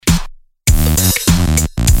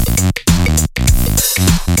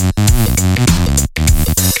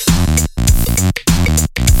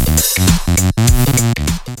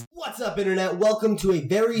Internet? Welcome to a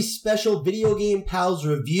very special Video Game Pals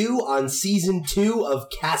review on Season 2 of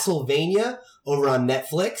Castlevania over on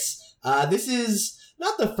Netflix. This is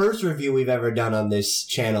not the first review we've ever done on this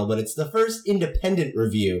channel, but it's the first independent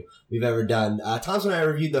review we've ever done. Thompson and I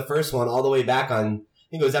reviewed the first one all the way back on, I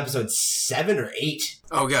think it was episode 7 or 8.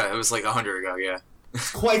 Oh, God, it was like 100 ago, yeah.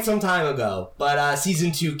 Quite some time ago. But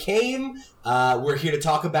Season 2 came. We're here to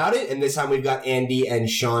talk about it, and this time we've got Andy and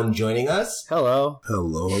Sean joining us. Hello.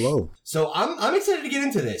 Hello, hello. So I'm excited to get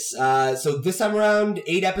into this. So this time around,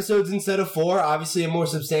 8 episodes instead of 4. Obviously a more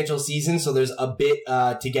substantial season, so there's a bit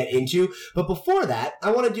to get into. But before that,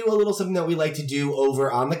 I want to do a little something that we like to do over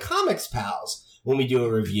on the Comics Pals when we do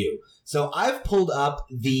a review. So I've pulled up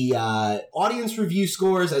the audience review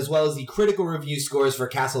scores as well as the critical review scores for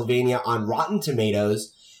Castlevania on Rotten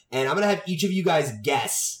Tomatoes, and I'm going to have each of you guys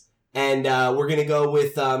guess. And we're going to go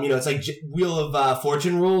with, it's like Wheel of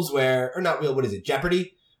Fortune rules where, or not Wheel, what is it,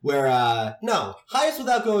 Jeopardy? Where, no, highest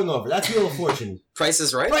without going over. That's Wheel of Fortune. Price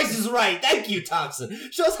is Right? Price is Right. Thank you, Thompson.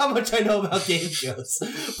 Shows how much I know about game shows.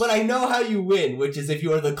 But I know how you win, which is if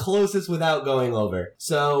you are the closest without going over.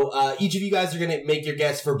 So each of you guys are going to make your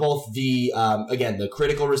guess for both the, again, the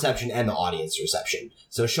critical reception and the audience reception.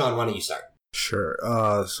 So, Sean, why don't you start? Sure.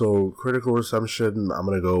 So critical reception, I'm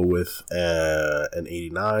going to go with an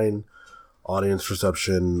 89. Audience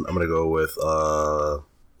reception, I'm going to go with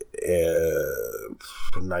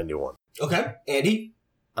 91. Okay. Andy?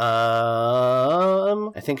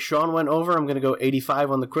 I think Sean went over. I'm going to go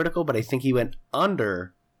 85 on the critical, but I think he went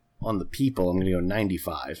under on the people. I'm going to go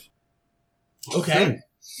 95. Okay.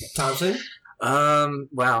 Thompson?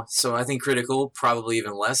 Wow. So I think critical, probably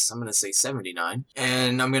even less. I'm going to say 79.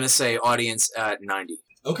 And I'm going to say audience at 90.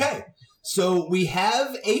 Okay. So we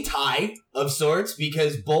have a tie of sorts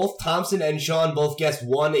because both Thompson and Sean both guessed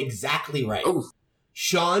one exactly right. Ooh.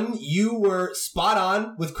 Sean, you were spot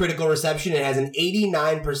on with critical reception. It has an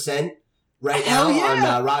 89% right now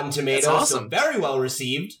on Rotten Tomatoes. That's awesome. So very well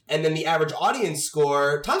received. And then the average audience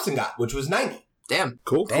score Thompson got, which was 90. Damn.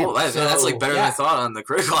 Cool. That's like better than I thought on the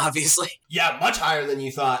critical, obviously. Yeah, much higher than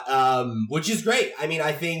you thought, which is great. I mean,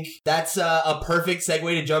 I think that's a perfect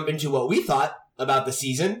segue to jump into what we thought about the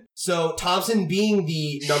season. So Thompson, being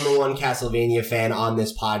the number one Castlevania fan on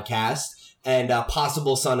this podcast and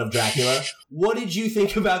possible son of Dracula, what did you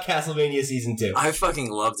think about Castlevania Season 2? I fucking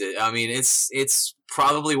loved it. I mean, it's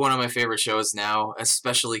probably one of my favorite shows now,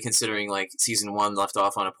 especially considering like Season 1 left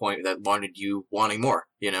off on a point that wanted you wanting more,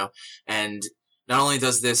 you know? And not only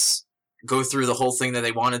does this go through the whole thing that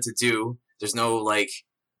they wanted to do, there's no like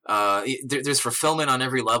there's fulfillment on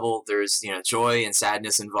every level. There's, joy and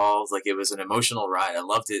sadness involved. Like, it was an emotional ride. I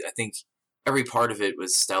loved it. I think every part of it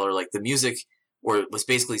was stellar. Like, the music, or it was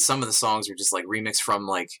basically some of the songs were just like remixed from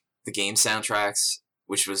like the game soundtracks,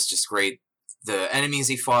 which was just great. The enemies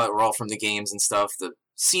he fought were all from the games and stuff. The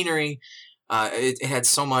scenery, it had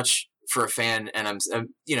so much for a fan. And I'm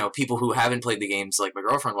people who haven't played the games, like my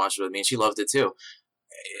girlfriend watched it with me and she loved it too.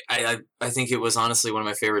 I think it was honestly one of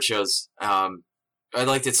my favorite shows. I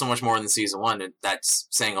liked it so much more than Season 1, and that's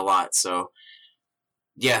saying a lot. So,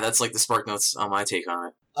 yeah, that's like the spark notes on my take on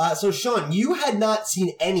it. So, Sean, you had not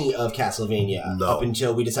seen any of Castlevania up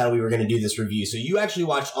until we decided we were going to do this review. So you actually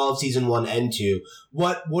watched all of Season 1 and 2.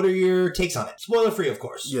 What are your takes on it? Spoiler-free, of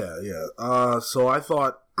course. Yeah. So I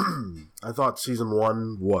thought Season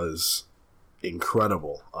 1 was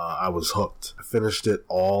incredible. I was hooked. I finished it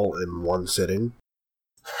all in one sitting.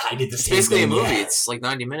 I did the same thing. It's basically a movie. Yeah. It's like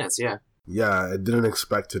 90 minutes, yeah. Yeah, I didn't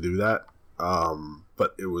expect to do that,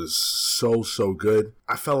 but it was so good.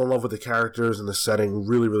 I fell in love with the characters and the setting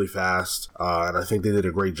really, really fast, and I think they did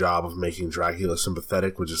a great job of making Dracula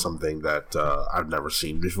sympathetic, which is something that I've never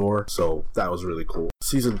seen before, so that was really cool.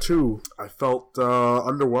 Season 2, I felt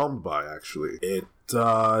underwhelmed by, actually. It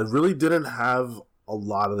really didn't have a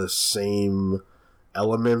lot of the same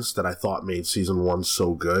elements that I thought made Season 1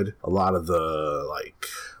 so good. A lot of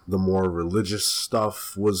the more religious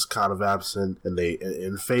stuff was kind of absent, and they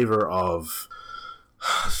in favor of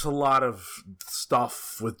just a lot of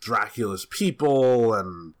stuff with Dracula's people,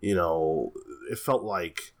 and it felt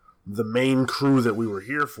like the main crew that we were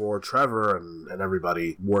here for, Trevor and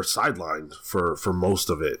everybody, were sidelined for most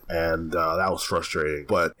of it, and that was frustrating.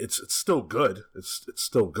 But it's still good. It's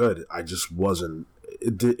still good. I just wasn't.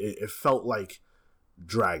 It felt like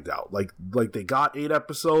dragged out. Like they got 8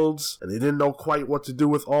 episodes and they didn't know quite what to do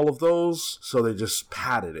with all of those, so they just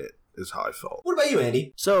padded it, is how I felt. What about you,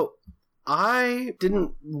 Andy? So I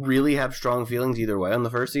didn't really have strong feelings either way on the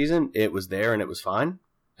first season. It was there and it was fine,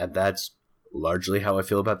 and that's largely how I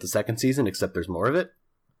feel about the second season, except there's more of it.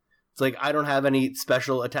 It's like I don't have any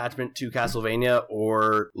special attachment to Castlevania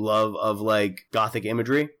or love of like gothic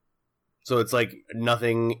imagery. So it's like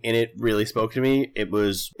nothing in it really spoke to me. It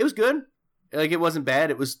was good. Like, it wasn't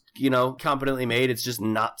bad. It was, competently made. It's just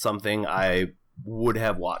not something I would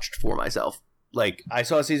have watched for myself. Like, I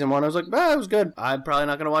saw season 1, I was like, it was good. I'm probably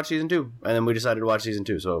not going to watch season 2. And then we decided to watch season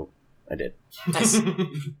 2, so I did. Nice.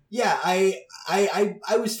 Yeah,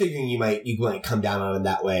 I was figuring you might come down on it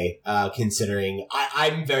that way, considering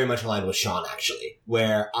I'm very much aligned with Sean, actually,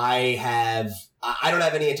 where I don't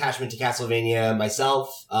have any attachment to Castlevania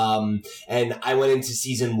myself, and I went into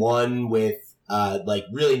season 1 with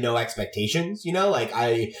really no expectations, like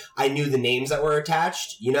I knew the names that were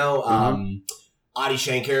attached, Adi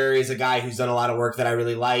Shankar is a guy who's done a lot of work that I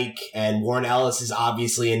really like, and Warren Ellis is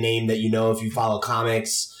obviously a name that if you follow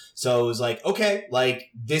comics. So it was like, okay,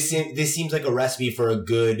 like this seems like a recipe for a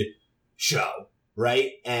good show,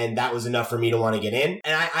 right? And that was enough for me to want to get in.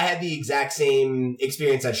 And I had the exact same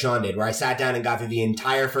experience that Sean did, where I sat down and got through the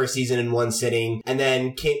entire first season in one sitting. And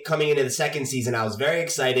then coming into the second season, I was very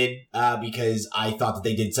excited because I thought that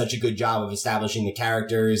they did such a good job of establishing the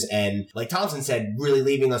characters. And like Thompson said, really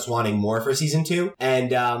leaving us wanting more for season 2.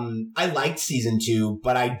 And I liked season 2,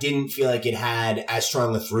 but I didn't feel like it had as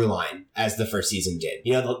strong a through line as the first season did.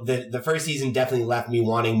 The first season definitely left me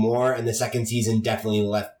wanting more, and the second season definitely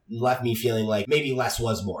left me feeling like maybe less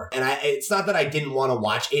was more. And it's not that I didn't want to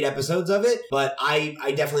watch 8 episodes of it, but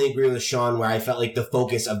I definitely agree with Sean where I felt like the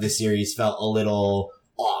focus of the series felt a little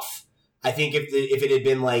off. I think if it had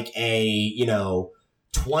been like a,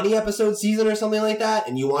 20 episode season or something like that,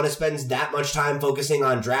 and you want to spend that much time focusing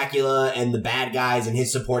on Dracula and the bad guys and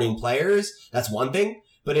his supporting players, that's one thing.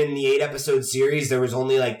 But in the 8 episode series, there was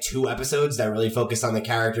only like 2 episodes that really focused on the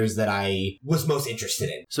characters that I was most interested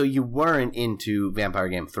in. So you weren't into Vampire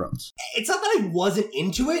Game of Thrones? It's not that I wasn't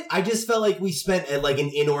into it. I just felt like we spent like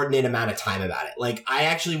an inordinate amount of time about it. Like, I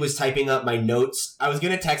actually was typing up my notes. I was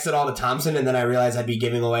going to text it all to Thompson, and then I realized I'd be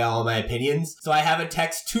giving away all of my opinions. So I have a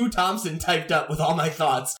text to Thompson typed up with all my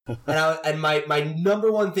thoughts. And my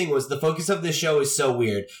number one thing was the focus of this show is so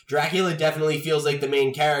weird. Dracula definitely feels like the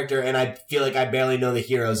main character, and I feel like I barely know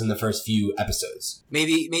the heroes in the first few episodes.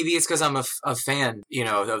 Maybe it's because I'm a fan,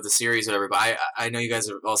 of the series or whatever, but I know you guys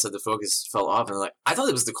have all said the focus fell off, and like, I thought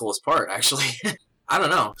it was the coolest part, actually. I don't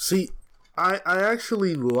know. See, I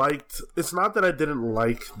actually liked, it's not that I didn't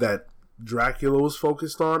like that Dracula was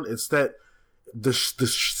focused on, it's that the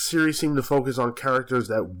series seemed to focus on characters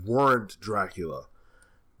that weren't Dracula.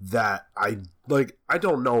 That I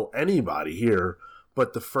don't know anybody here,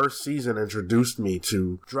 but the first season introduced me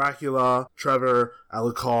to Dracula, Trevor,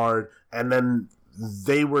 Alucard, and then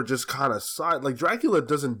they were just kind of side. Like, Dracula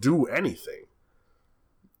doesn't do anything.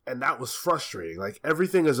 And that was frustrating. Like,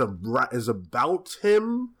 everything is about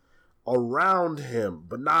him, around him,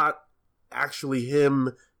 but not actually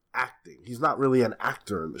him acting. He's not really an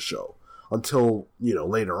actor in the show until,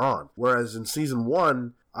 later on. Whereas in season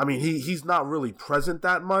 1, I mean, he's not really present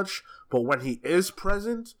that much, but when he is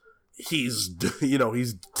present, he's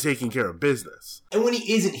taking care of business. And when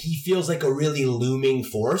he isn't, he feels like a really looming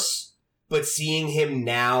force. But seeing him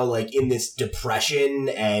now, like, in this depression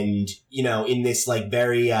and, in this, like,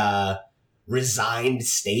 very resigned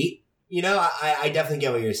state, I definitely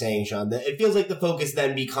get what you're saying, Sean. It feels like the focus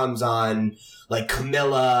then becomes on, like,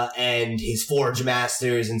 Camilla and his Forge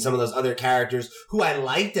Masters and some of those other characters who I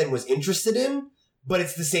liked and was interested in. But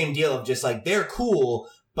it's the same deal of just, like, they're cool,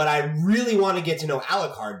 but I really want to get to know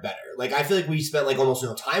Alucard better. Like, I feel like we spent, like, almost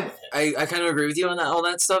no time with him. I kind of agree with you on that, all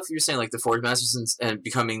that stuff. You're saying, like, the Forge Masters and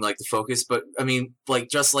becoming, like, the focus. But, I mean, like,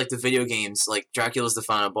 just like the video games, like, Dracula's the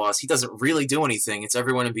final boss. He doesn't really do anything. It's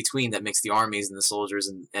everyone in between that makes the armies and the soldiers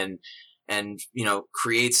and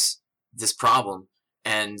creates this problem.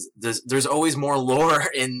 And there's always more lore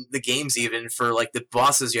in the games, even for like the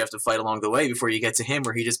bosses you have to fight along the way before you get to him,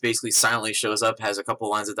 where he just basically silently shows up, has a couple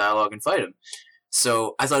lines of dialogue, and fight him.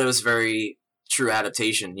 So I thought it was very true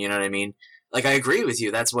adaptation. You know what I mean? Like, I agree with you.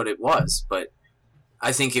 That's what it was. But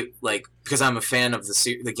I think it, like, because I'm a fan of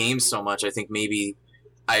the game so much, I think maybe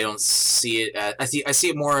I don't see it as, I see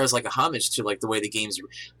it more as like a homage to like the way the games.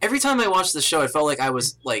 Every time I watched the show, I felt like I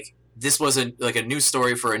was like, this was a new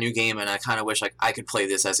story for a new game, and I kind of wish like I could play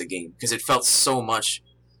this as a game, because it felt so much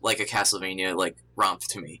like a Castlevania like romp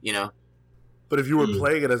to me, But if you were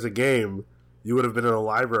playing it as a game, you would have been in a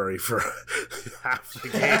library for half the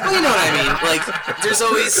game. Well, you know what I mean? Like, there's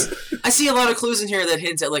always, I see a lot of clues in here that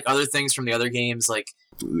hint at like other things from the other games, like.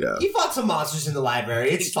 Yeah. He fought some monsters in the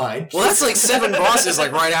library. It's fine. Well, that's like 7 bosses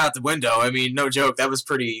like right out the window. I mean, no joke. That was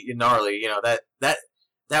pretty gnarly. That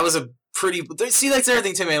was a pretty. See, that's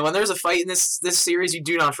everything to me. When there's a fight in this series, you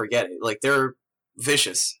do not forget it. Like, they're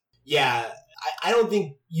vicious. Yeah, I don't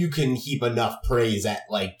think you can heap enough praise at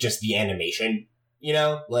like just the animation.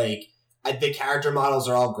 Like, the character models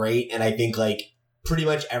are all great, and I think like pretty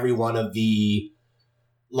much every one of the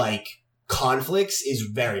like conflicts is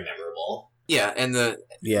very memorable. Yeah, and the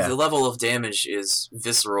level of damage is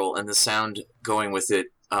visceral, and the sound going with it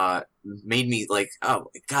made me like, oh,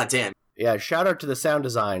 goddamn. Yeah, shout out to the sound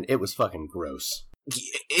design. It was fucking gross.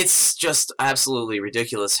 It's just absolutely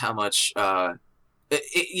ridiculous how much,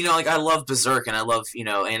 you know, like I love Berserk and I love, you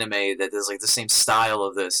know, anime that is like the same style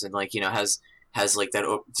of this and like, you know, has like that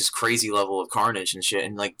just crazy level of carnage and shit.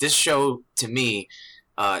 And like this show to me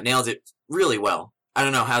nailed it really well. I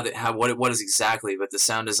don't know what it is exactly, but the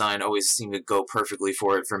sound design always seemed to go perfectly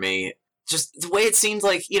for it for me. Just the way it seemed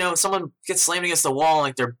like, you know, someone gets slammed against the wall and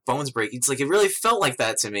like their bones break. It's like it really felt like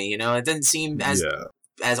that to me, you know. It didn't seem as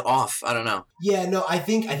off. I don't know. Yeah, no, I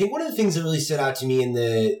think one of the things that really stood out to me in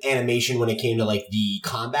the animation when it came to like the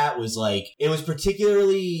combat was like it was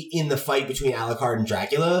particularly in the fight between Alucard and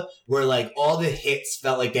Dracula where like all the hits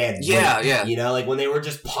felt like they had weight, you know, like when they were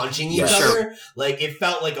just punching each other, like it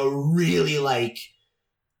felt like a really like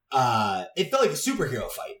it felt like a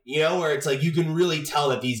superhero fight, you know, where it's like you can really tell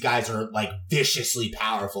that these guys are like viciously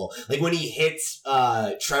powerful. Like when he hits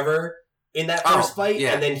Trevor in that first fight,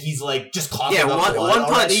 and then he's like just coughing up blood one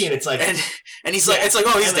punch, already, and it's like, and he's like, it's like,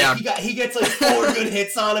 oh, he's down. He gets like 4 good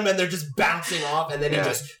hits on him, and they're just bouncing off, and then he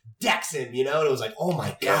just decks him, you know. And it was like, oh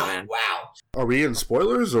my god, man. Wow. Are we in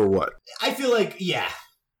spoilers or what? I feel like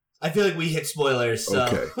we hit spoilers,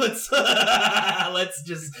 so let's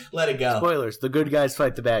just let it go. Spoilers: the good guys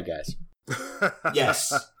fight the bad guys.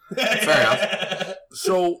 Yes. Fair enough.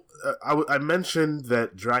 So I mentioned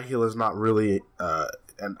that Dracula's not really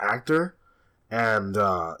an actor. And,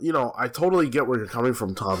 you know, I totally get where you're coming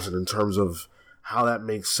from, Thompson, in terms of how that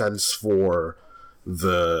makes sense for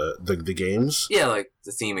the games. Yeah, like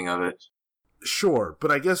the theming of it. Sure, but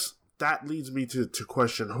I guess that leads me to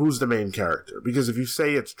question who's the main character. Because if you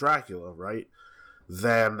say it's Dracula, right,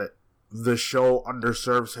 then the show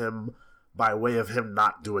underserves him by way of him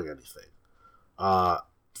not doing anything.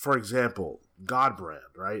 For example,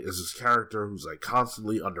 Godbrand, right, is this character who's like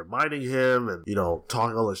constantly undermining him and, you know,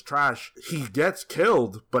 talking all this trash. He gets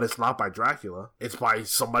killed, but it's not by Dracula. It's by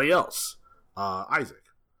somebody else, Isaac.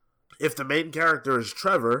 If the main character is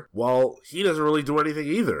Trevor, well, he doesn't really do anything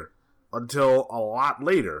either until a lot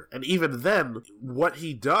later. And even then, what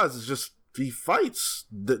he does is just he fights.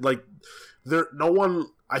 Like,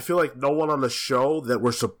 I feel like no one on the show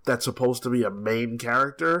that's supposed to be a main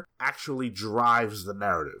character actually drives the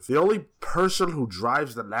narrative. The only person who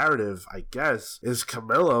drives the narrative, I guess, is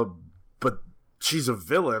Camilla, but she's a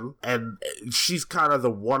villain, and she's kind of the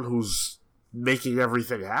one who's making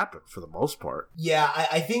everything happen for the most part. Yeah,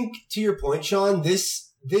 I think to your point, Sean,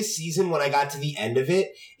 this season, when I got to the end of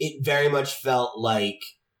it, it very much felt like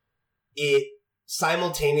it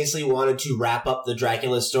simultaneously wanted to wrap up the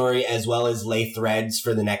Dracula story as well as lay threads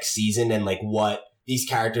for the next season and like what these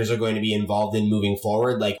characters are going to be involved in moving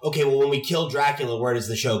forward. Like, okay, well, when we kill Dracula, where does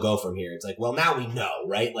the show go from here? It's like, well, now we know,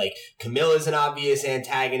 right? Like, Camilla's an obvious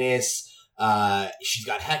antagonist. She's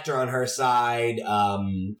got Hector on her side.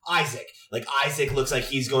 Isaac looks like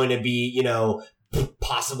he's going to be, you know,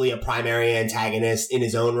 possibly a primary antagonist in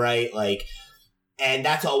his own right. Like, and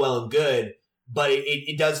that's all well and good. But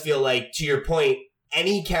it does feel like, to your point,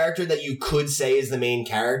 any character that you could say is the main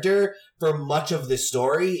character for much of the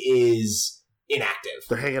story is inactive.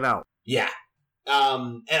 They're hanging out. Yeah.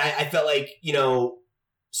 And I felt like, you know,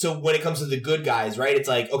 so when it comes to the good guys, right, it's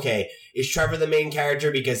like, okay, is Trevor the main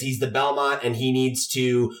character because he's the Belmont and he needs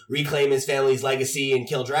to reclaim his family's legacy and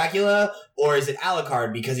kill Dracula? Or is it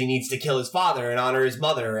Alucard because he needs to kill his father and honor his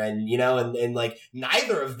mother? And, you know, and like,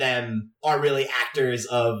 neither of them are really actors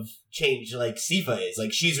of change like Sifa is.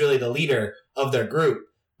 Like, she's really the leader of their group.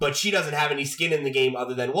 But she doesn't have any skin in the game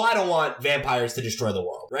other than, well, I don't want vampires to destroy the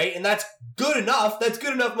world, right? And that's good enough. That's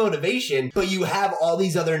good enough motivation. But you have all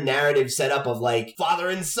these other narratives set up of, like, father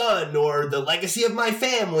and son or the legacy of my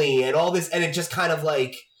family and all this. And it just kind of,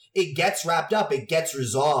 like, it gets wrapped up. It gets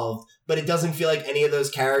resolved. But it doesn't feel like any of those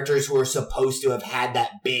characters who are supposed to have had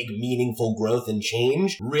that big, meaningful growth and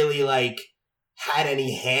change really, like, had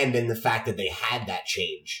any hand in the fact that they had that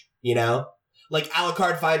change, you know? Like,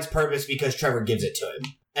 Alucard finds purpose because Trevor gives it to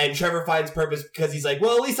him. And Trevor finds purpose because he's like,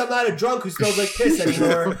 well, at least I'm not a drunk who smells like piss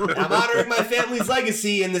anymore. I'm honoring my family's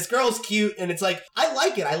legacy, and this girl's cute. And it's like, I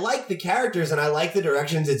like it. I like the characters, and I like the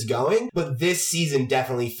directions it's going. But this season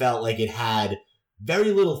definitely felt like it had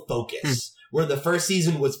very little focus. Where the first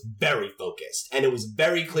season was very focused. And it was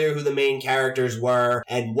very clear who the main characters were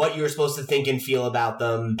and what you were supposed to think and feel about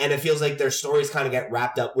them. And it feels like their stories kind of get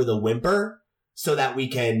wrapped up with a whimper so that we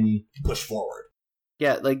can push forward.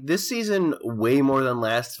 Yeah, like this season, way more than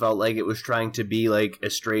last, felt like it was trying to be like a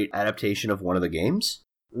straight adaptation of one of the games.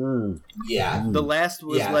 Yeah. The last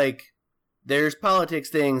was like, there's politics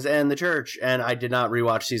things and the church, and I did not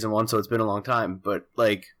rewatch season 1, so it's been a long time, but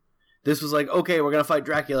like, this was like, okay, we're gonna fight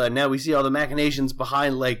Dracula, and now we see all the machinations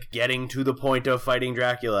behind like getting to the point of fighting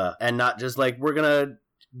Dracula, and not just like, we're gonna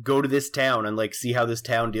go to this town and like see how this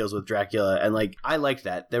town deals with Dracula. And like, I liked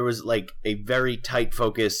that. There was like a very tight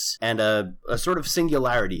focus and a sort of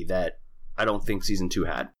singularity that I don't think season 2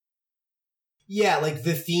 had. Yeah, like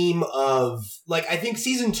the theme of, like, I think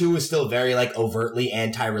season 2 is still very like overtly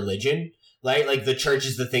anti-religion. Like the church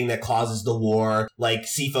is the thing that causes the war. Like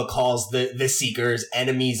Sifa calls the Seekers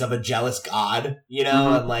enemies of a jealous god, you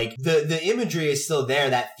know? And like the imagery is still there,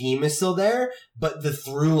 that theme is still there, but the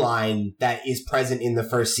through line that is present in the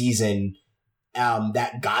first season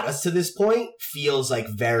that got us to this point feels like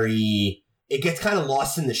it gets kind of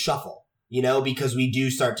lost in the shuffle. You know, because we do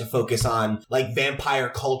start to focus on like vampire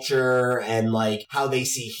culture and like how they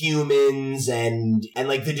see humans and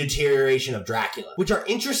like the deterioration of Dracula, which are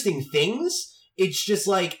interesting things. It's just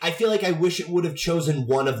like, I feel like I wish it would have chosen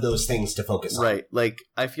one of those things to focus on. Right. Like,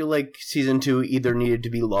 I feel like season 2 either needed to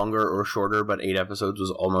be longer or shorter, but 8 episodes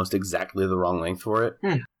was almost exactly the wrong length for it.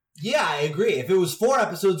 Yeah, I agree. If it was 4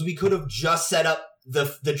 episodes, we could have just set up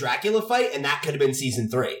the Dracula fight, and that could have been season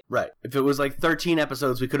 3. Right. If it was like 13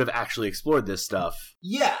 episodes, we could have actually explored this stuff.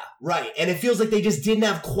 Yeah, right. And it feels like they just didn't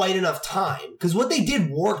have quite enough time. Because what they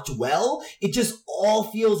did worked well, it just all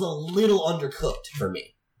feels a little undercooked for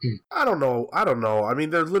me. I don't know. I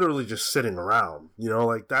mean, they're literally just sitting around. You know,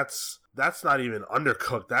 like that's not even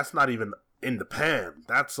undercooked. That's not even in the pan.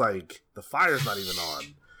 That's like the fire's not even on.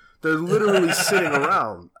 They're literally sitting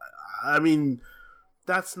around. I mean,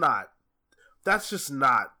 that's just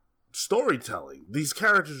not storytelling. These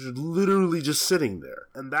characters are literally just sitting there.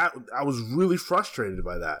 And that, I was really frustrated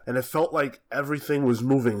by that. And it felt like everything was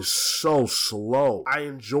moving so slow. I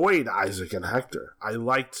enjoyed Isaac and Hector. I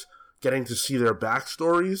liked getting to see their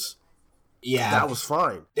backstories. Yeah. That was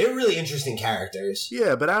fine. They're really interesting characters.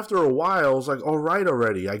 Yeah, but after a while, I was like, all right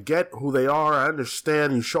already. I get who they are. I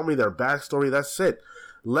understand. You show me their backstory. That's it.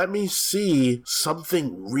 Let me see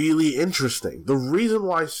something really interesting. The reason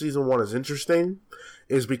why season 1 is interesting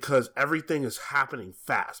is because everything is happening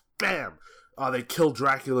fast. Bam! They killed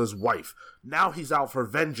Dracula's wife. Now he's out for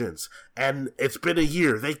vengeance. And it's been a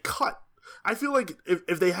year. They cut. I feel like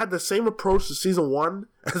if they had the same approach to season 1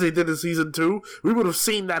 as they did in season 2, we would have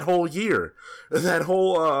seen that whole year. That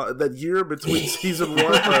whole, that year between season 1.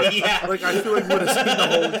 Yeah. Like, I feel like we would have seen the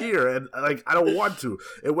whole year. And, like, I don't want to.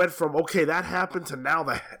 It went from, okay, that happened to now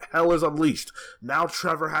the hell is unleashed. Now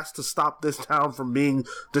Trevor has to stop this town from being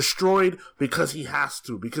destroyed because he has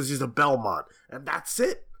to. Because he's a Belmont. And that's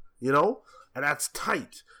it. You know? And that's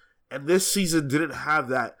tight. And this season didn't have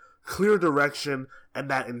that clear direction and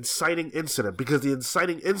that inciting incident, because the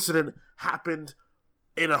inciting incident happened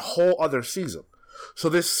in a whole other season. So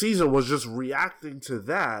this season was just reacting to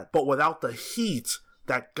that, but without the heat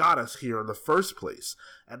that got us here in the first place.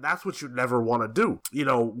 And that's what you never want to do. You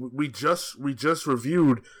know, we just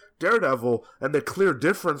reviewed Daredevil, and the clear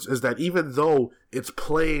difference is that even though it's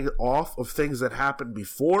playing off of things that happened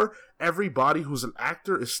before, everybody who's an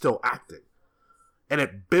actor is still acting. And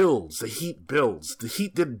it builds. The heat builds. The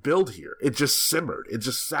heat didn't build here. It just simmered. It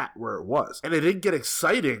just sat where it was. And it didn't get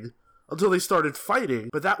exciting until they started fighting.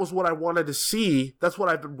 But that was what I wanted to see. That's what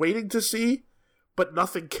I've been waiting to see. But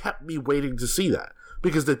nothing kept me waiting to see that.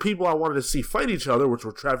 Because the people I wanted to see fight each other, which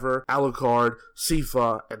were Trevor, Alucard,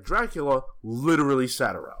 Sifa, and Dracula, literally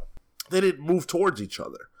sat around. They didn't move towards each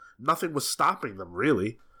other. Nothing was stopping them,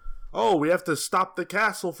 really. Oh, we have to stop the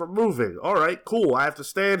castle from moving. All right, cool. I have to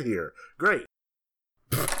stand here. Great.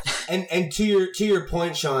 And to your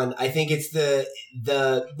point, Sean, I think it's the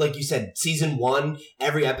like you said, season 1,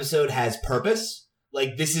 every episode has purpose.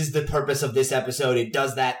 Like, this is the purpose of this episode. It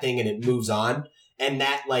does that thing and it moves on. And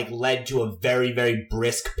that like led to a very, very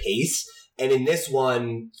brisk pace. And in this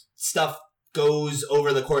one, stuff goes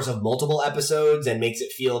over the course of multiple episodes and makes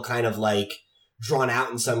it feel kind of like drawn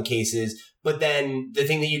out in some cases. But then the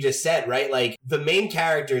thing that you just said, right? Like, the main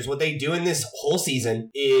characters, what they do in this whole season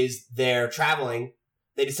is they're traveling.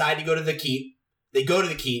 They decide to go to the keep. They go to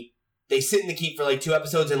the keep. They sit in the keep for like 2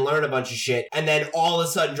 episodes and learn a bunch of shit. And then all of a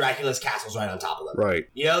sudden, Dracula's castle's right on top of them. Right.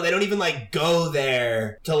 You know, they don't even like go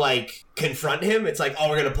there to like confront him. It's like, oh,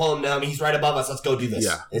 we're going to pull him down. He's right above us. Let's go do this.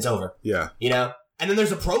 Yeah. It's over. Yeah. You know? And then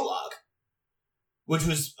there's a prologue, which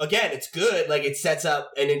was, again, it's good. Like, it sets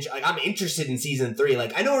up like, I'm interested in season 3.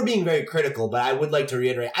 Like, I know we're being very critical, but I would like to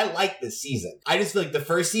reiterate, I like this season. I just feel like the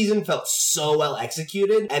first season felt so well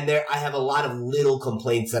executed, and I have a lot of little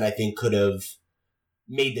complaints that I think could have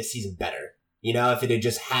made this season better. You know, if it had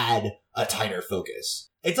just had a tighter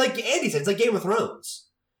focus. It's like Andy said, it's like Game of Thrones.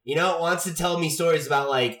 You know, it wants to tell me stories about,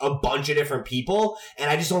 like, a bunch of different people, and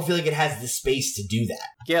I just don't feel like it has the space to do that.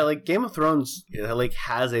 Yeah, like, Game of Thrones, like,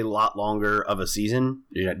 has a lot longer of a season,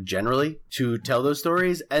 generally, to tell those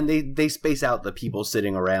stories, and they space out the people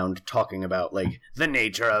sitting around talking about, like, the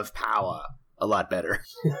nature of power a lot better.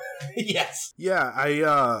 Yes. Yeah,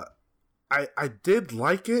 I did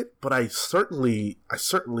like it, but I certainly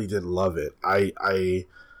didn't love it.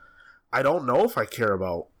 I don't know if I care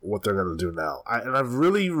about what they're going to do now. I've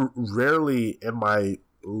really rarely in my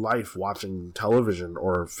life watching television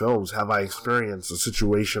or films have I experienced a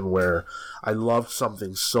situation where I loved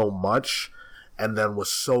something so much and then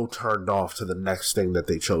was so turned off to the next thing that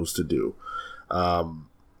they chose to do. And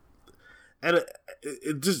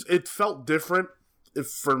it felt different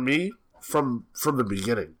for me from the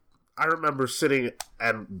beginning. I remember sitting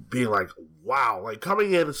and being like, wow, like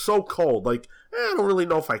coming in so cold, like, I don't really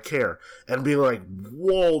know if I care. And being like,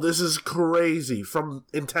 whoa, this is crazy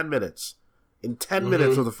in 10 minutes. In 10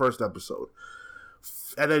 minutes of the first episode.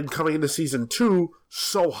 And then coming into season 2,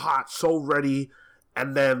 so hot, so ready,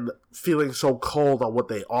 and then feeling so cold on what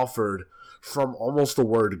they offered from almost the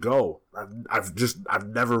word go. I've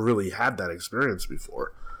never really had that experience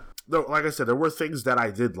before. Though, like I said, there were things that I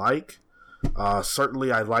did like.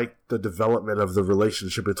 Certainly I liked the development of the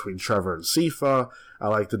relationship between Trevor and Sifa. I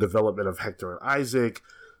liked the development of Hector and Isaac.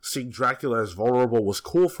 Seeing Dracula as vulnerable was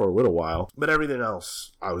cool for a little while, but everything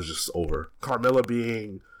else I was just over. Carmilla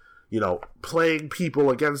being, playing people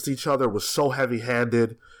against each other was so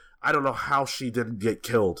heavy-handed. I don't know how she didn't get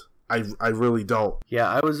killed. I really don't. Yeah,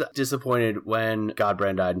 I was disappointed when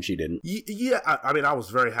Godbrand died and she didn't. Yeah, I mean, I was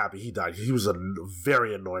very happy he died. He was a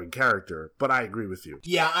very annoying character, but I agree with you.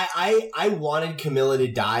 Yeah, I wanted Camilla to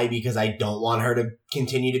die because I don't want her to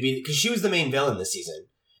continue to be... Because she was the main villain this season.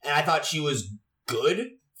 And I thought she was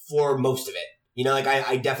good for most of it.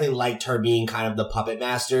 I definitely liked her being kind of the puppet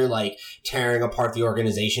master, like tearing apart the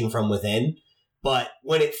organization from within. But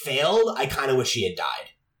when it failed, I kind of wish she had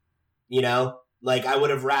died. I would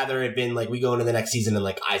have rather it been, we go into the next season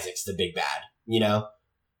and, Isaac's the big bad,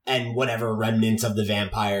 And whatever remnants of the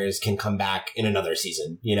vampires can come back in another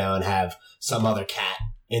season, and have some other cat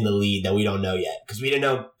in the lead that we don't know yet. Because we didn't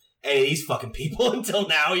know any of these fucking people until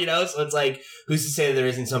now, So it's who's to say that there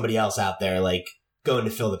isn't somebody else out there, going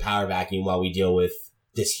to fill the power vacuum while we deal with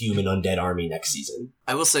this human undead army next season.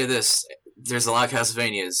 I will say this. There's a lot of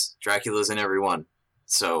Castlevanias. Dracula's in every one.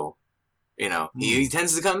 So... he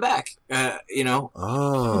tends to come back. Oh,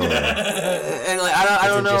 and I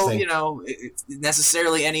don't know.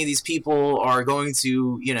 Necessarily any of these people are going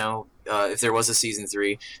to. If there was a season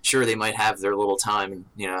 3, sure they might have their little time.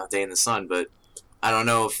 Day in the sun. But I don't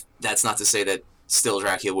know if that's not to say that still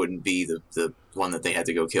Dracula wouldn't be the one that they had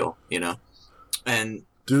to go kill. And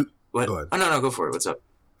dude, what? Go ahead. Oh no, go for it. What's up?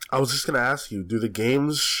 I was just gonna ask you: do the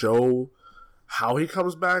games show how he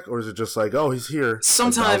comes back, or is it just like, oh, he's here?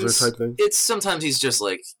 Sometimes type thing? sometimes he's just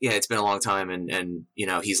like, yeah, it's been a long time, and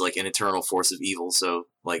he's like an eternal force of evil. So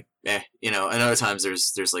and other times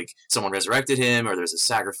there's like someone resurrected him, or there's a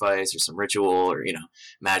sacrifice, or some ritual, or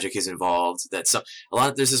magic is involved. There's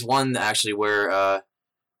this one actually where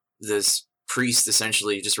this priest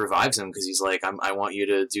essentially just revives him because he's like, I want you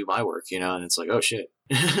to do my work, and it's like, oh shit.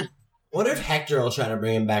 What if Hector will try to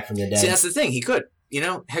bring him back from the dead? See, that's the thing. He could.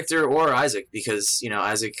 Hector or Isaac, because,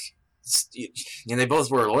 Isaac, they both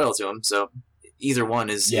were loyal to him, so either one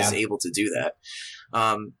is able to do that.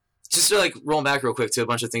 Just to, rolling back real quick to a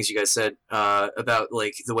bunch of things you guys said about,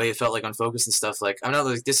 the way it felt, unfocused and stuff, I'm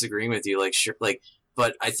not, disagreeing with you, sure,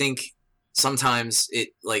 but I think sometimes it,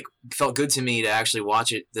 felt good to me to actually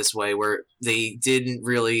watch it this way, where they didn't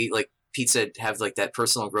really, Pete said, have, that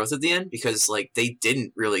personal growth at the end, because, they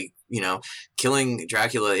didn't really, killing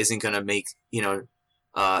Dracula isn't going to make,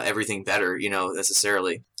 everything better,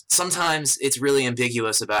 necessarily. Sometimes it's really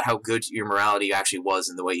ambiguous about how good your morality actually was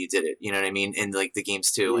in the way you did it. You know what I mean? In the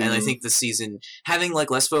games too. Mm-hmm. And I think this season having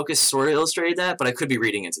less focus sort of illustrated that, but I could be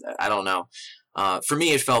reading into that. I don't know. For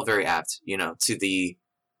me, it felt very apt, to the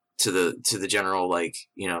general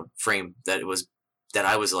frame that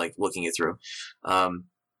I was looking it through. But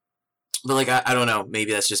I don't know.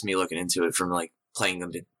 Maybe that's just me looking into it from playing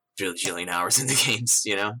them to bajillion hours in the games.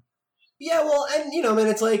 Yeah, well, and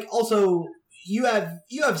it's also you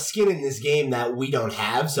have skin in this game that we don't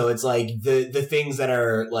have, so it's the things that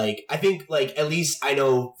are I think at least I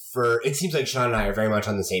know it seems like Sean and I are very much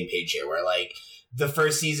on the same page here, where the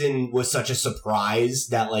first season was such a surprise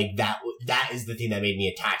that that is the thing that made me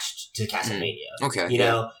attached to Castlevania. Okay, you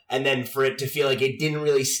know, and then for it to feel like it didn't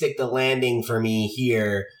really stick the landing for me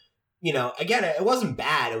here. you know, again, it wasn't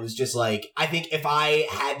bad. It was just like, I think if I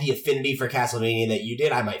had the affinity for Castlevania that you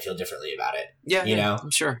did, I might feel differently about it. Yeah, you know, I'm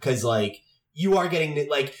sure. Because like you are getting,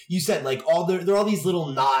 like you said, like there are all these little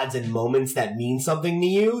nods and moments that mean something to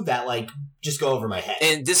you that like just go over my head.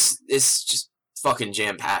 And this is just fucking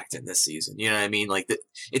jam packed in this season. You know what I mean? Like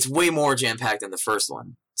it's way more jam packed than the first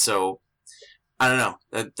one. So I don't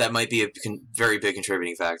know. That might be a very big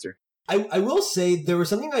contributing factor. I will say there was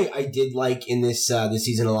something I did like in this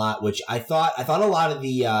season a lot, which I thought a lot of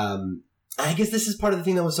the I guess this is part of the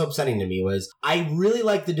thing that was so upsetting to me was I really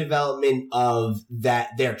liked the development of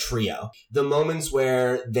their trio. The moments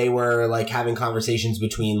where they were like having conversations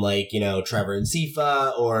between like, you know, Trevor and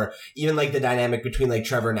Sifa, or even like the dynamic between like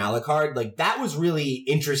Trevor and Alucard, like that was really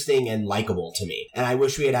interesting and likable to me. And I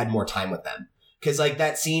wish we had more time with them. Cause like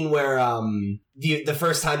that scene where, the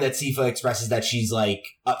first time that Sifa expresses that she's like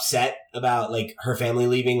upset about like her family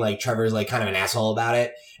leaving, like Trevor's like kind of an asshole about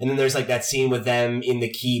it. And then there's like that scene with them in the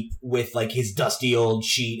keep with like his dusty old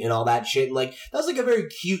sheet and all that shit. And like, that was like a very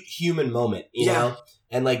cute human moment, you know?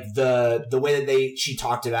 And like the way that she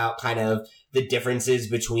talked about kind of the differences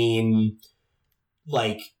between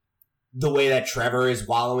like the way that Trevor is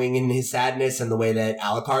wallowing in his sadness and the way that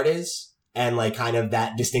Alucard is. And like kind of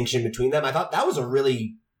that distinction between them. I thought that was a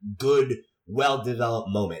really good, well-developed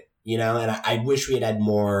moment, you know? And I wish we had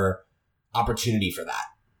more opportunity for that.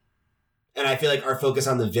 And I feel like our focus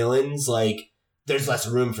on the villains, like, there's less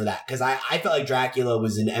room for that. Because I felt like Dracula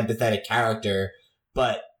was an empathetic character,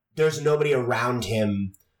 but there's nobody around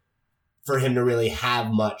him for him to really have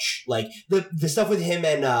much. Like, the stuff with him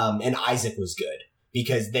and Isaac was good.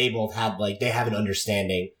 Because they both have, like, they have an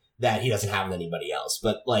understanding that he doesn't have with anybody else.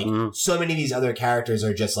 But, like, so many of these other characters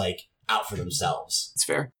are just, like, out for themselves. It's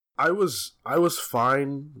fair. I was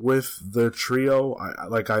fine with the trio.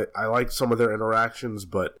 I liked some of their interactions,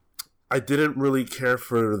 but I didn't really care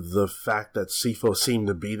for the fact that Sifa seemed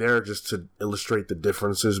to be there just to illustrate the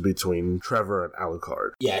differences between Trevor and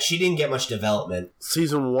Alucard. Yeah, she didn't get much development.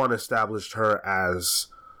 Season 1 established her as,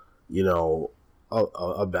 you know,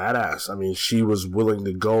 a badass. I mean, she was willing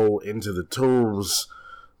to go into the tombs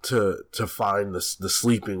to find the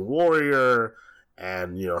sleeping warrior,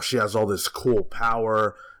 and you know she has all this cool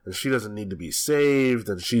power, and she doesn't need to be saved,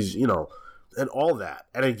 and she's, you know, and all that.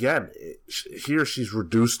 And again, here she's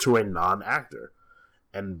reduced to a non-actor,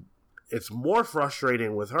 and it's more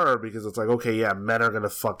frustrating with her because it's like, okay, yeah, men are gonna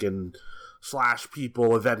fucking slash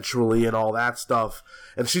people eventually and all that stuff,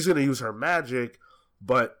 and she's gonna use her magic,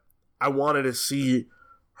 but I wanted to see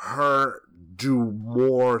her do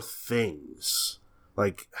more things.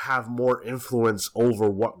 Like, have more influence over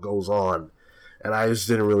what goes on. And I just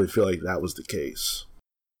didn't really feel like that was the case.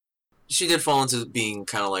 She did fall into being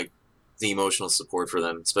kind of like the emotional support for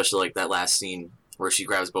them, especially like that last scene where she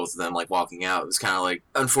grabs both of them, like walking out. It was kind of like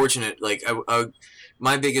unfortunate. Like,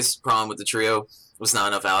 my biggest problem with the trio was not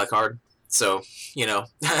enough Alucard. So, you know.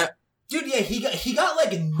 Dude, yeah, he got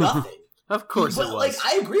like nothing. Of course it was. Like,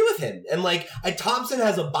 I agree with him. And like, Thompson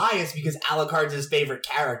has a bias because Alucard's his favorite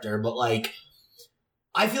character, but like,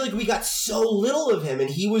 I feel like we got so little of him, and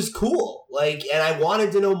he was cool. Like, and I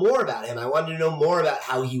wanted to know more about him. I wanted to know more about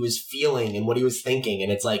how he was feeling and what he was thinking.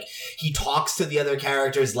 And it's like, he talks to the other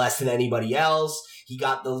characters less than anybody else. He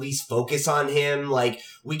got the least focus on him. Like,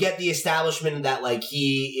 we get the establishment that, like,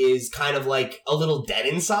 he is kind of, like, a little dead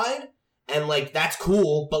inside. And, like, that's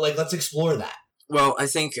cool, but, like, let's explore that. Well, I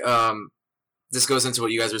think this goes into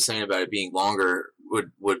what you guys were saying about it being longer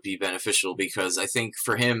would be beneficial, because I think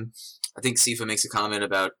for him, I think Sifa makes a comment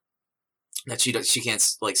about that she can't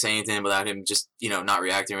like say anything without him just, you know, not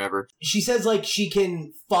reacting or whatever. She says like she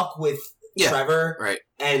can fuck with Trevor, right?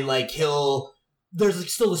 And like there's like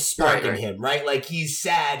still a spark in him, right? Like he's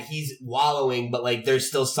sad, he's wallowing, but like there's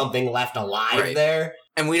still something left alive there.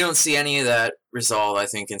 And we don't see any of that resolve, I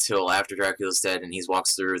think, until after Dracula's dead and he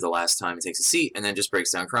walks through the last time and takes a seat and then just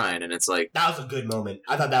breaks down crying. And it's like, that was a good moment.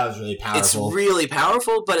 I thought that was really powerful. It's really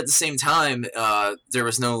powerful, but at the same time,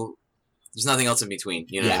 there's nothing else in between.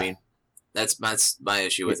 You know what I mean? That's my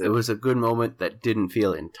issue with it. It was a good moment that didn't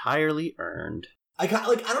feel entirely earned. I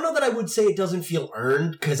don't know that I would say it doesn't feel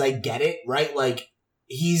earned, because I get it, right? Like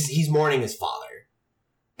he's mourning his father,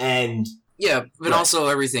 and yeah, but also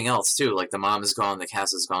everything else too. Like the mom is gone, the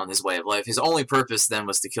castle's gone, his way of life. His only purpose then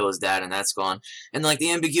was to kill his dad, and that's gone. And like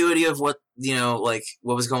the ambiguity of what, you know, like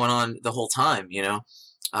what was going on the whole time. You know,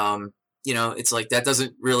 it's like that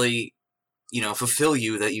doesn't really, you know, fulfill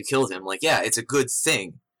you that you killed him. Like, yeah, it's a good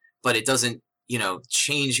thing, but it doesn't, you know,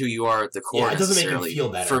 change who you are at the core. Yeah, it doesn't make you feel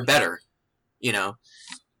better. For better, you know.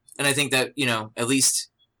 And I think that, you know, at least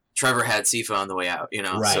Trevor had Sifa on the way out, you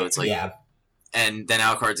know. Right. So it's like, and then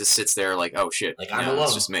Alucard just sits there like, oh shit, like I'm alone.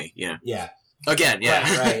 It's just me, Yeah. Again,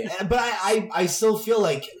 yeah. Right. But I still feel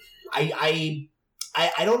like I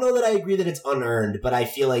don't know that I agree that it's unearned, but I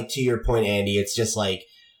feel like, to your point, Andy, it's just like,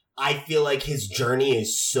 I feel like his journey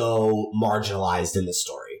is so marginalized in the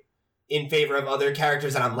story in favor of other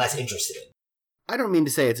characters that I'm less interested in. I don't mean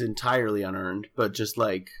to say it's entirely unearned, but just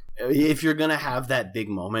like, if you're gonna have that big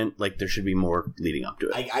moment, like, there should be more leading up to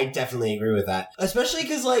it. I definitely agree with that. Especially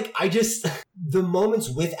because, like, the moments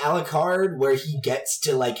with Alucard where he gets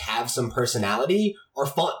to, like, have some personality are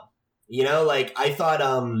fun. You know, like, I thought,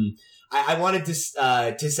 I wanted to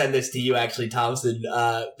send this to you, actually, Thompson.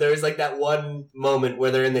 There was, like, that one moment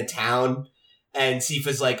where they're in the town, and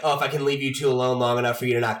Sifa's like, oh, if I can leave you two alone long enough for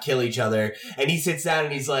you to not kill each other. And he sits down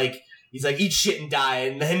and he's like, eat shit and die.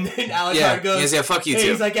 And then Alucard goes, yeah, fuck you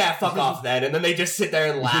too. He's like, yeah, fuck off then. And then they just sit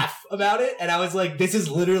there and laugh about it. And I was like, this is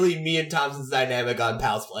literally me and Thompson's dynamic on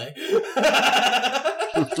Pals Play.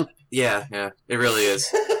 Yeah, it really is.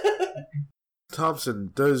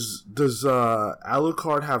 Thompson, does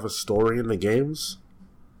Alucard have a story in the games?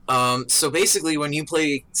 So basically, when you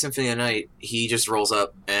play Symphony of the Night, he just rolls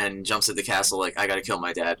up and jumps at the castle like, I gotta kill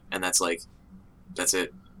my dad. And that's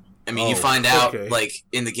it. I mean, you find out, like,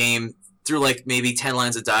 in the game, through, like, maybe 10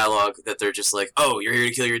 lines of dialogue that they're just like, oh, you're here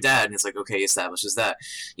to kill your dad. And it's like, okay, he establishes that.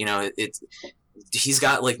 You know, he's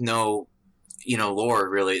got, like, no, lore,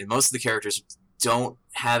 really. Most of the characters don't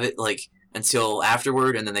have it, like, until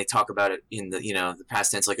afterward, and then they talk about it in the, the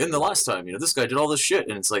past tense, like, in the last time, this guy did all this shit.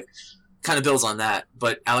 And it's like, kind of builds on that.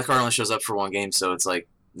 But Alucard only shows up for one game, so it's like,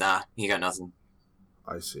 nah, he got nothing.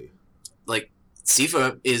 I see. Like,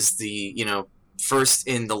 Sifa is the, first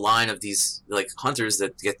in the line of these, like, hunters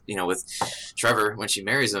that get, with Trevor when she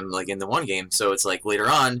marries him, like, in the one game. So it's like, later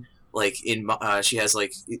on, like, she has,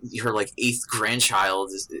 like, her, like, 8th grandchild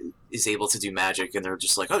is able to do magic, and they're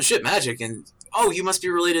just like, oh shit, magic, and oh, you must be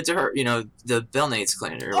related to her, the Belnates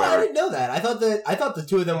clan or whatever. I didn't know that. I thought the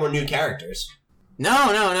two of them were new characters.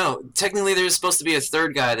 No. Technically, there's supposed to be a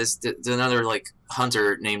third guy. There's another, like,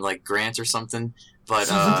 hunter named, like, Grant or something. But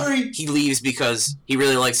he leaves because he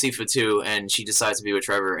really likes Sifa too, and she decides to be with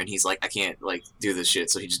Trevor, and he's like, I can't, like, do this shit,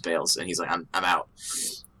 so he just bails, and he's like, I'm out.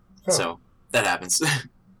 Huh. So that happens.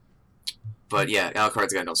 But yeah,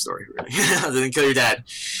 Alucard's got no story, really, other than kill your dad.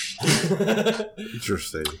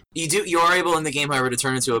 Interesting. You are able in the game, however, to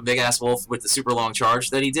turn into a big ass wolf with the super long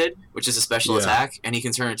charge that he did, which is a special attack, and he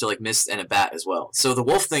can turn into, like, mist and a bat as well. So the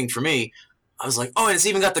wolf thing for me, I was like, oh, and it's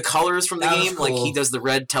even got the colors from the game. Cool. Like, he does the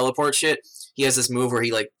red teleport shit. He has this move where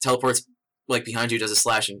he, like, teleports, like, behind you, does a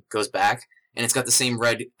slash, and goes back. And it's got the same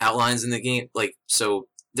red outlines in the game. Like, so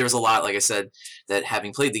there's a lot, like I said, that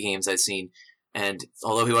having played the games I've seen. And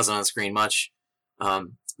although he wasn't on screen much,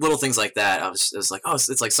 little things like that, I was like, oh,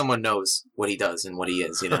 it's like someone knows what he does and what he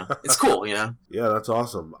is, It's cool, Yeah, that's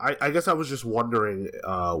awesome. I guess I was just wondering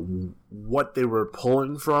what they were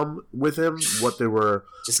pulling from with him, was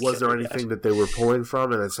there anything that they were pulling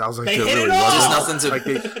from, and it sounds like there really wasn't. Just nothing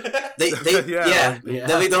to... Yeah.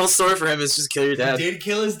 The whole story for him is just kill your dad. He did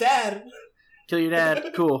kill his dad. Kill your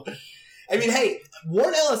dad, cool. I mean, hey,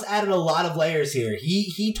 Warren Ellis added a lot of layers here.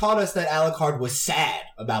 He taught us that Alucard was sad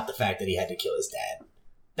about the fact that he had to kill his dad.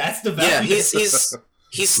 That's the best. Yeah,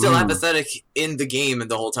 he's still apathetic in the game, and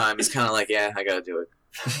the whole time he's kind of like, yeah, I gotta do it.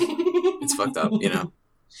 It's fucked up,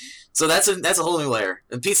 So that's a whole new layer.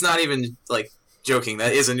 And Pete's not even, like, joking.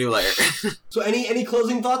 That is a new layer. So any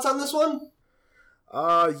closing thoughts on this one?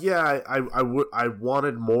 Yeah, I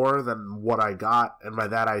wanted more than what I got, and by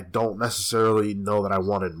that I don't necessarily know that I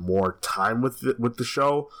wanted more time with the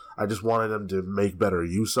show. I just wanted them to make better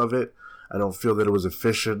use of it. I don't feel that it was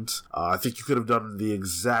efficient. I think you could have done the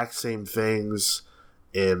exact same things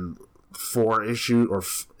in 4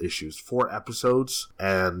 episodes,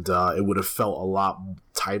 and it would have felt a lot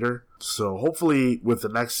tighter. So hopefully with the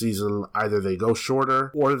next season, either they go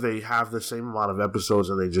shorter or they have the same amount of episodes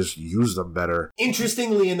and they just use them better.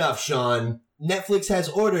 Interestingly enough, Sean, Netflix has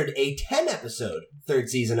ordered a 10-episode 3rd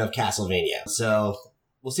season of Castlevania. So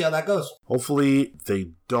we'll see how that goes. Hopefully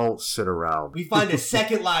they don't sit around. We find a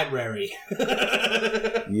second library.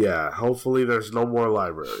 Yeah, hopefully there's no more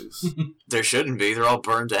libraries. There shouldn't be. They're all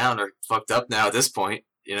burned down or fucked up now at this point,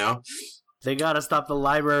 They gotta stop the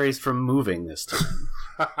libraries from moving this time.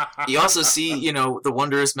 You also see, the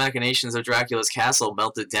wondrous machinations of Dracula's castle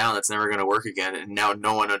melted down. That's never going to work again, and now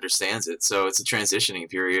no one understands it. So it's a transitioning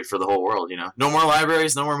period for the whole world, No more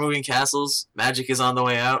libraries, no more moving castles. Magic is on the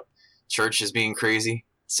way out. Church is being crazy.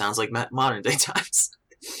 Sounds like modern day times.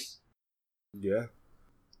 Yeah.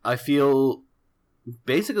 I feel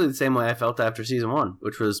basically the same way I felt after season 1,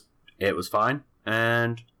 which was, it was fine,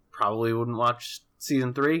 and probably wouldn't watch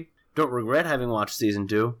season 3. Don't regret having watched season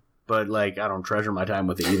 2, but like I don't treasure my time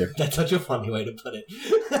with it either. That's such a funny way to put it.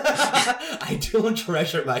 I don't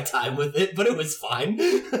treasure my time with it, but it was fine.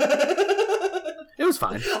 It was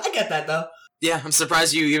fine. I get that though. Yeah, I'm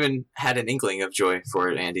surprised you even had an inkling of joy for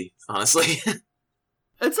it, Andy, honestly.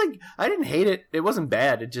 It's like, I didn't hate it. It wasn't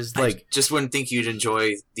bad. It just like... I just wouldn't think you'd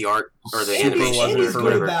enjoy the art or the Andy's animation.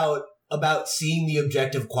 good about seeing the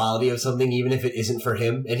objective quality of something even if it isn't for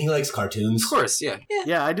him, and he likes cartoons. Of course, yeah.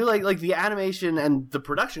 Yeah, I do like the animation and the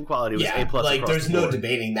production quality was A+. Like there's the no board.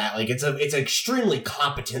 debating that. Like it's an extremely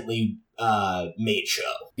competently made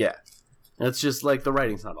show. Yeah. It's just like the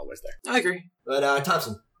writing's not always there. I agree. But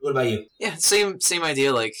Thompson, what about you? Yeah, same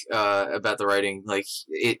idea. Like about the writing. Like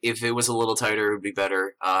if it was a little tighter, it would be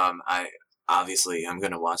better. I'm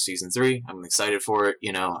gonna watch season 3. I'm excited for it.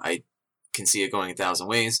 You know, I can see it going 1,000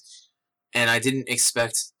 ways, and I didn't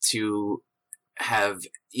expect to have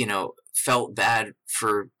felt bad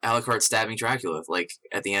for Alucard stabbing Dracula. Like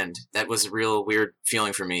at the end, that was a real weird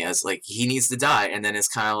feeling for me. As like he needs to die, and then it's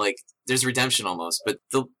kind of like there's redemption almost. But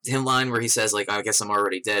the him line where he says like I guess I'm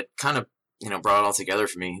already dead kind of brought it all together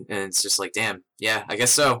for me, and it's just like, damn, yeah, I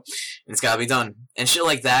guess so, and it's gotta be done, and shit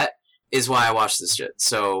like that is why I watch this shit.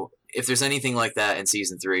 So if there's anything like that in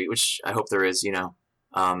season 3, which I hope there is,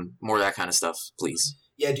 more of that kind of stuff, please.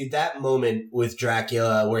 Yeah, dude, that moment with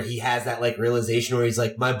Dracula where he has that like realization where he's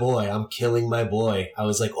like, "My boy, I'm killing my boy." I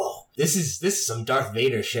was like, "Oh, this is some Darth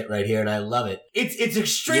Vader shit right here," and I love it. It's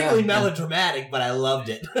extremely melodramatic, but I loved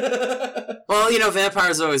it. Well,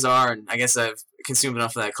 vampires always are, and I guess I've consumed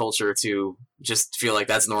enough of that culture to just feel like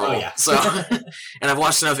that's normal. Oh, yeah. So, and I've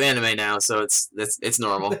watched enough anime now, so it's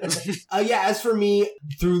normal. As for me,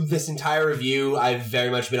 through this entire review, I've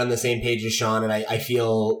very much been on the same page as Sean, and I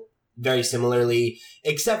feel very similarly,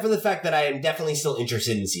 except for the fact that I am definitely still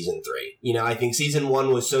interested in season 3. I think season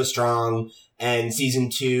 1 was so strong, and season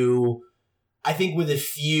 2, I think with a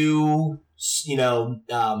few,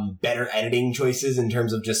 better editing choices in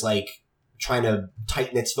terms of just like trying to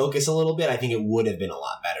tighten its focus a little bit, I think it would have been a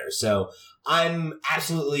lot better. So I'm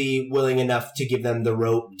absolutely willing enough to give them the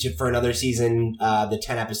rope for another season, the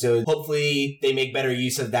 10 episodes. Hopefully they make better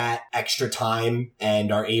use of that extra time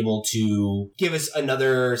and are able to give us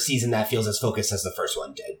another season that feels as focused as the first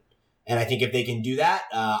one did. And I think if they can do that,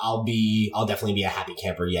 I'll definitely be a happy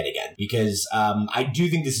camper yet again, because I do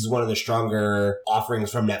think this is one of the stronger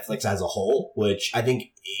offerings from Netflix as a whole, which I think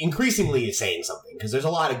increasingly is saying something, because there's a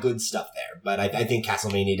lot of good stuff there. But I think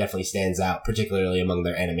Castlevania definitely stands out, particularly among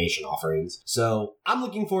their animation offerings. So I'm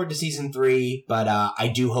looking forward to season 3, but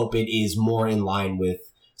I do hope it is more in line with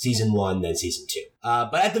season 1 than season 2.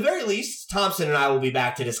 But at the very least, Thompson and I will be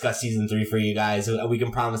back to discuss season 3 for you guys. We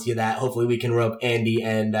can promise you that. Hopefully we can rope Andy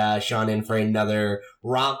and Sean in for another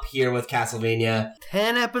romp here with Castlevania.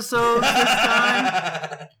 10 episodes this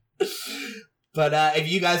time? But if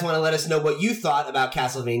you guys want to let us know what you thought about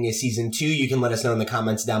Castlevania Season 2, you can let us know in the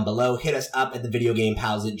comments down below. Hit us up at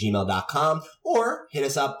thevideogamepals@gmail.com or hit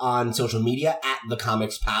us up on social media at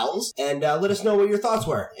 @thecomicspals and let us know what your thoughts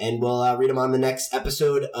were. And we'll read them on the next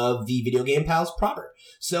episode of the Video Game Pals proper.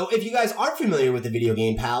 So if you guys aren't familiar with the Video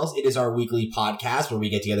Game Pals, it is our weekly podcast where we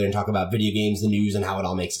get together and talk about video games, the news, and how it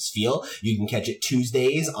all makes us feel. You can catch it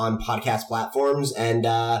Tuesdays on podcast platforms and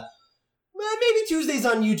maybe Tuesdays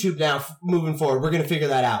on YouTube now moving forward. We're going to figure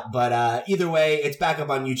that out. But either way, it's back up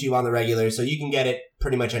on YouTube on the regular, so you can get it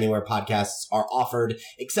pretty much anywhere podcasts are offered,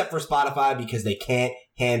 except for Spotify because they can't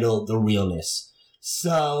handle the realness.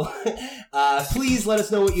 So please let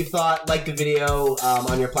us know what you thought. Like the video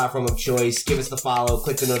on your platform of choice. Give us the follow.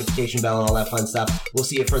 Click the notification bell and all that fun stuff. We'll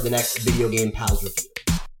see you for the next Video Game Pals review.